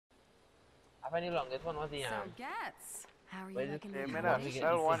find the longest one was the So Gets, how are you liking Hey, the man, animation?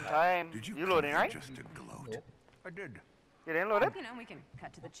 well, one time. Did you loading, right? just didn't gloat? I did. You didn't load it? You know, we can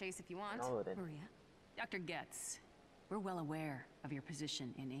cut to the chase if you want. No loaded. Maria? Dr. Getz, we're well aware of your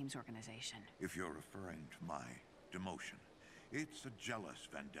position in AIM's organization. If you're referring to my demotion, it's a jealous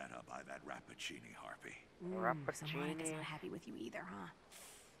vendetta by that Rappaccini harpy. So Monica's not happy with you either, huh?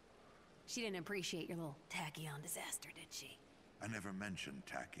 She didn't appreciate your little tachyon disaster, did she? I never mentioned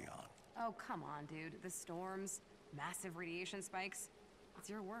tachyon. Oh, come on, dude. The storms, massive radiation spikes. It's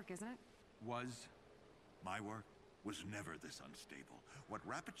your work, isn't it? My work was never this unstable. What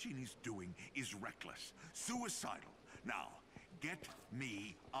Rappaccini's doing is reckless, suicidal. Now, get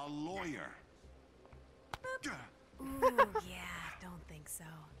me a lawyer. Ooh, yeah, don't think so.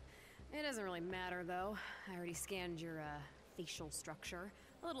 It doesn't really matter, though. I already scanned your, facial structure.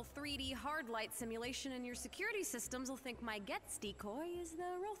 A little 3D hard light simulation in your security systems will think my Getz decoy is the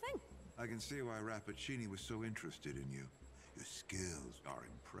real thing. I can see why Rappaccini was so interested in you. Your skills are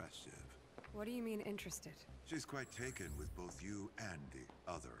impressive. What do you mean, interested? She's quite taken with both you and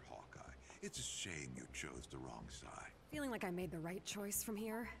the other Hawkeye. It's a shame you chose the wrong side. Feeling like I made the right choice from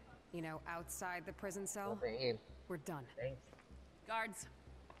here? You know, outside the prison cell? We're done. Thanks. Guards.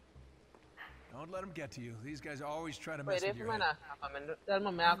 Don't let them get to you. These guys always try to Wait, mess with your head.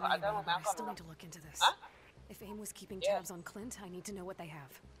 I still need to look into this. Huh? If AIM was keeping tabs on Clint, I need to know what they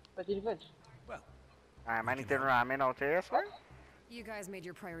have. Well, I need to ramen out here, sir. You guys made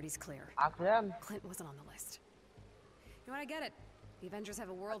your priorities clear. Clint wasn't on the list. You know what, I get it. The Avengers have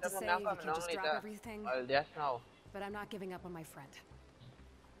a world to save, you can't just drop everything. But I'm not giving up on my friend.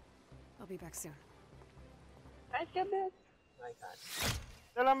 I'll be back soon.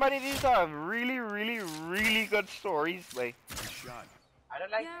 Tell them, buddy, these are really, really, really good stories, boy. Shot. I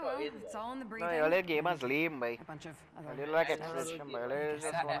don't like Yeah, well, it's all in the breathing. No, your little game is lame, boy. A bunch of A other little like episodes. expression, boy. Let's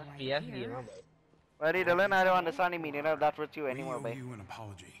just one. PS game, boy. Buddy, Dylan, I don't understand the meaning of that with you anymore, we boy. owe you an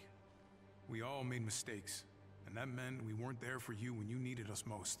apology. We all made mistakes, and that meant we weren't there for you when you needed us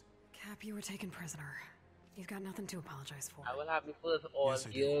most. Cap, you were taken prisoner. You've got nothing to apologize for. I will have you first all Yes,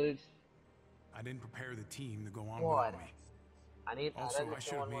 I do. guilds. I didn't prepare the team to go on What? without me. I need Also, I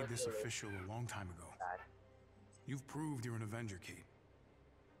should have made this official a long time ago. You've proved you're an Avenger, Kate.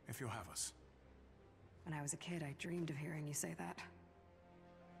 If you'll have us. When I was a kid, I dreamed of hearing you say that.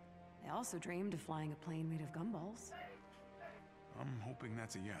 I also dreamed of flying a plane made of gumballs. I'm hoping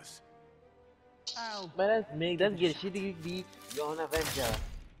that's a yes. Oh. But let's get shitty beat. You're an Avenger.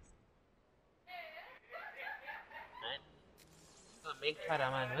 Make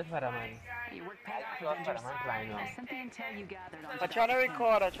Spider-Man, with Spider-Man. You work past Avengers. I sent the intel you gathered on. I'm trying to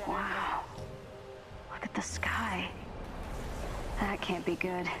record, Wow. Look at the sky. That can't be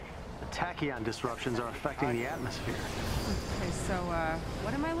good. The tachyon disruptions are affecting the atmosphere. Okay, so,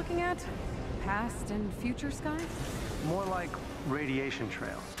 what am I looking at? Past and future sky? More like radiation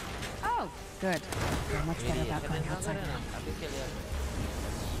trails. Oh, good. I'm much better about going outside now.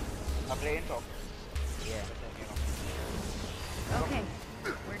 I'm playing top. Yeah. Okay,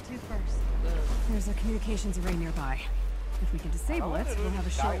 where to first? There's a communications array nearby. If we can disable it, we'll have a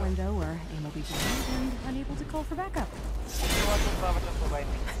short window where AIM will be blind and unable to call for backup.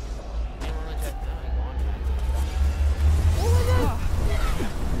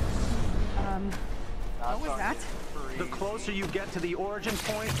 What was that? The closer you get to the origin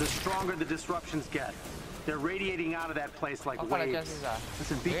point, the stronger the disruptions get. They're radiating out of that place like waves.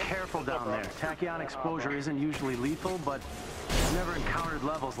 Listen, be careful down there. Tachyon exposure isn't usually lethal, but I've never encountered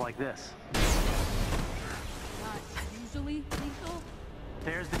levels like this. Not usually lethal?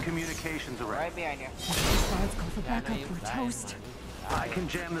 There's the communications array. Right behind you. Guards call for backup. We're toast. I can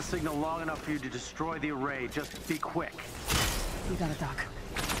jam the signal long enough for you to destroy the array. Just be quick. You got it, Doc.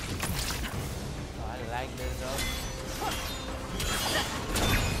 I like this though.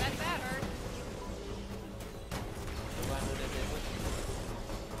 That hurt.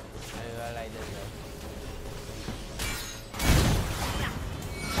 I like this though.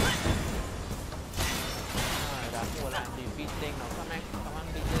 Aku lah di beating no. Come on,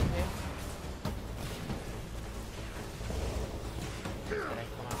 beat this here.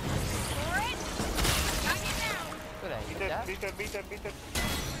 Come on. Alright. Got you now. Good idea. Beat it.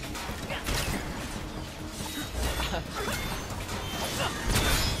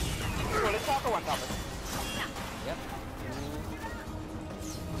 Well, let's talk one topic. Yep.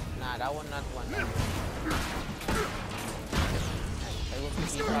 Nah, that one not one. I will be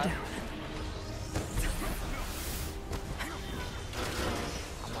down.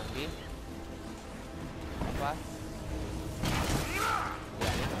 Come on, B. Apa?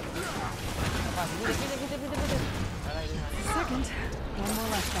 Apa? Beat it. Second. One more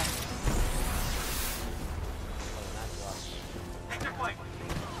left there.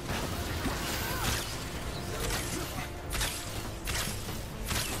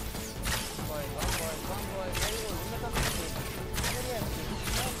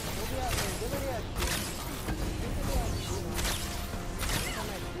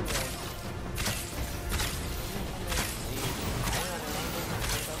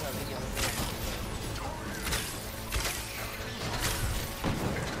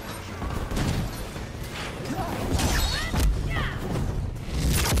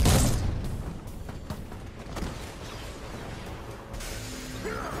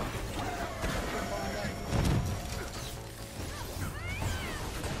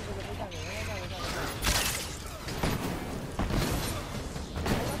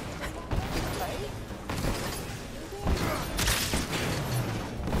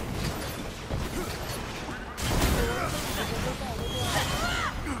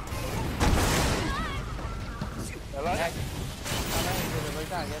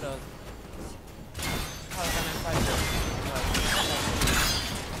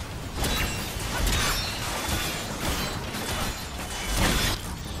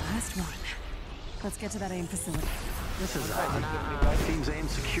 Let's get to that AIM facility. This is odd. Team's AIM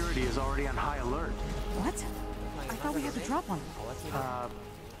security is already on high alert. What? I thought we had the drop on them.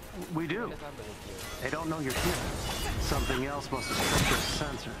 We do. They don't know you're here. Something else must have tripped their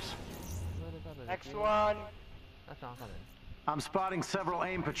sensors. Next one. That's not coming. I'm spotting several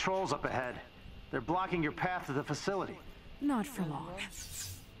AIM patrols up ahead. They're blocking your path to the facility. Not for long.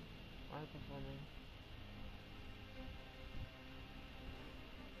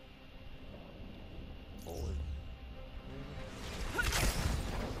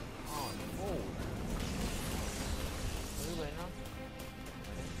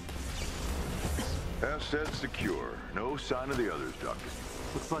 Asset secure. No sign of the others, Doctor.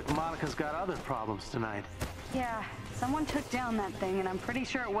 Looks like Monica's got other problems tonight. Yeah, someone took down that thing, and I'm pretty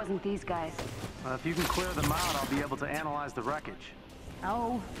sure it wasn't these guys. If you can clear them out, I'll be able to analyze the wreckage.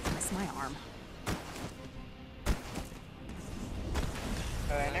 Oh, miss my arm.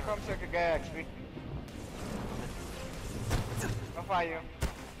 Here comes a guy, XP. How far you?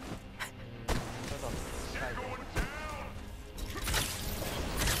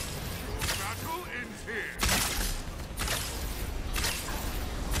 Battle ends here.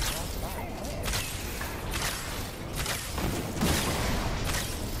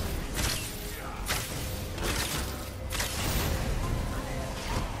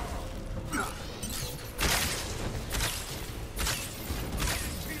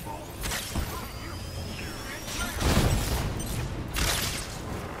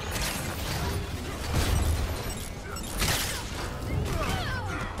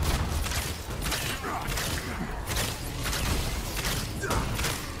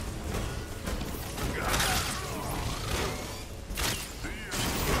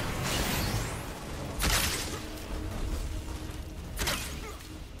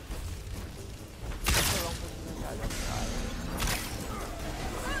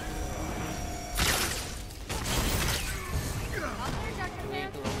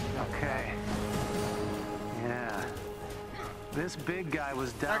 This big guy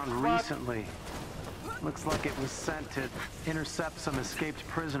was down recently. Looks like it was sent to intercept some escaped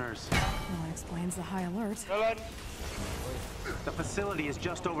prisoners. Well, that explains the high alert. The facility is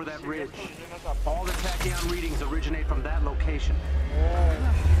just over that ridge. All the tachyon readings originate from that location.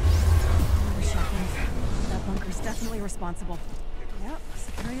 That bunker's definitely responsible. Yep,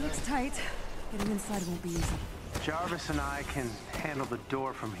 security looks tight. Getting inside won't be easy. Jarvis and I can handle the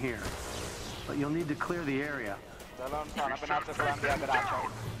door from here, but you'll need to clear the area. A surprise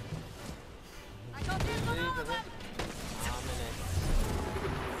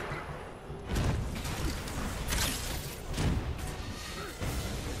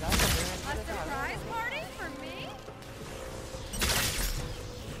party for me?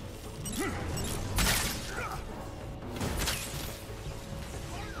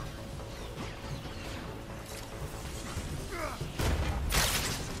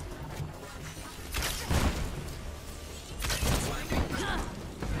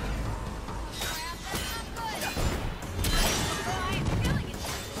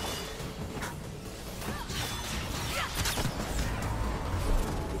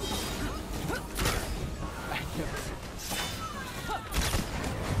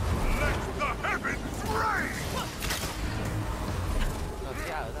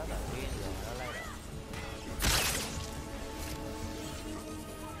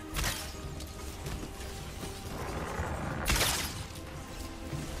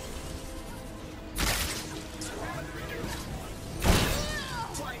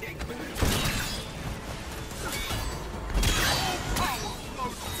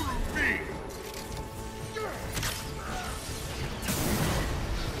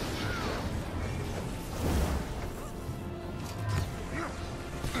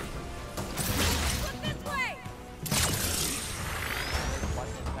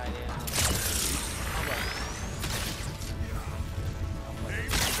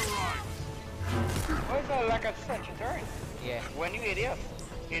 Like a such a turn. Yeah. When you idiot?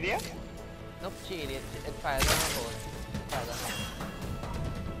 Idiot? Nope, she idiot. It fires on her phone. Fires on her.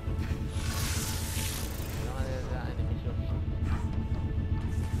 No, there's an enemy shoot.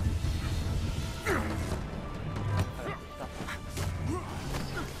 Stop.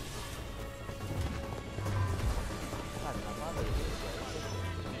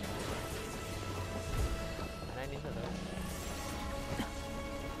 And I need to know.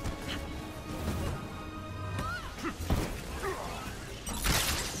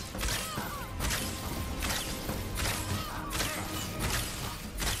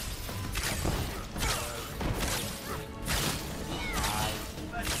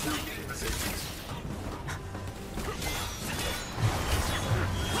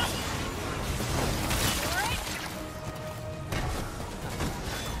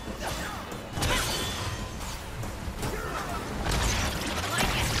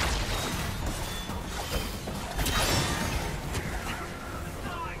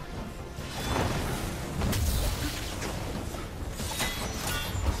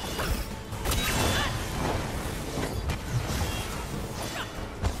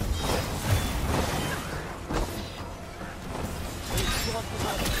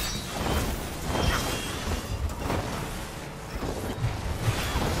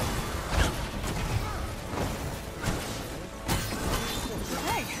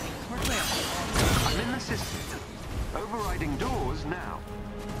 I'm in the system. Overriding doors now.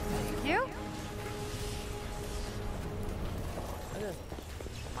 Thank you.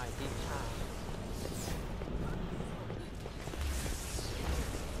 Mighty charm.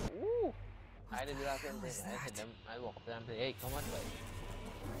 I did that thing. I hit them. I walked them. Hey, come on, wait.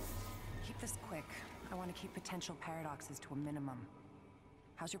 Keep this quick. I want to keep potential paradoxes to a minimum.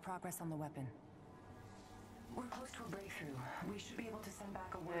 How's your progress on the weapon? We're close to a breakthrough. We should be able to send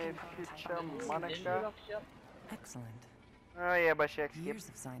back a working prototype. Excellent. Oh yeah, but she Years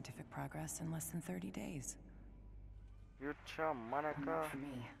of scientific progress in less than 30 days. Future Monica. For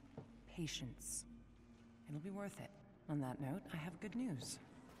me, patience. It'll be worth it. On that note, I have good news.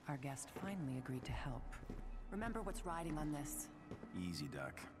 Our guest finally agreed to help. Remember what's riding on this. Easy,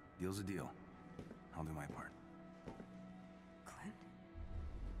 Doc. Deal's a deal. I'll do my part. Clint?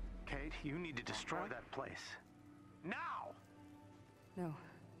 Kate, you need to destroy that place. Now! No.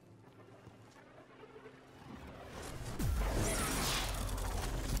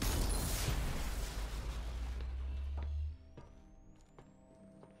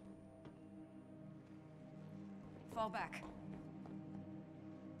 Fall back.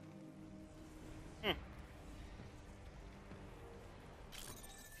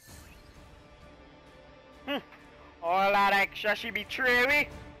 All that extra she betray me.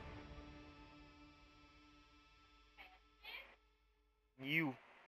 You.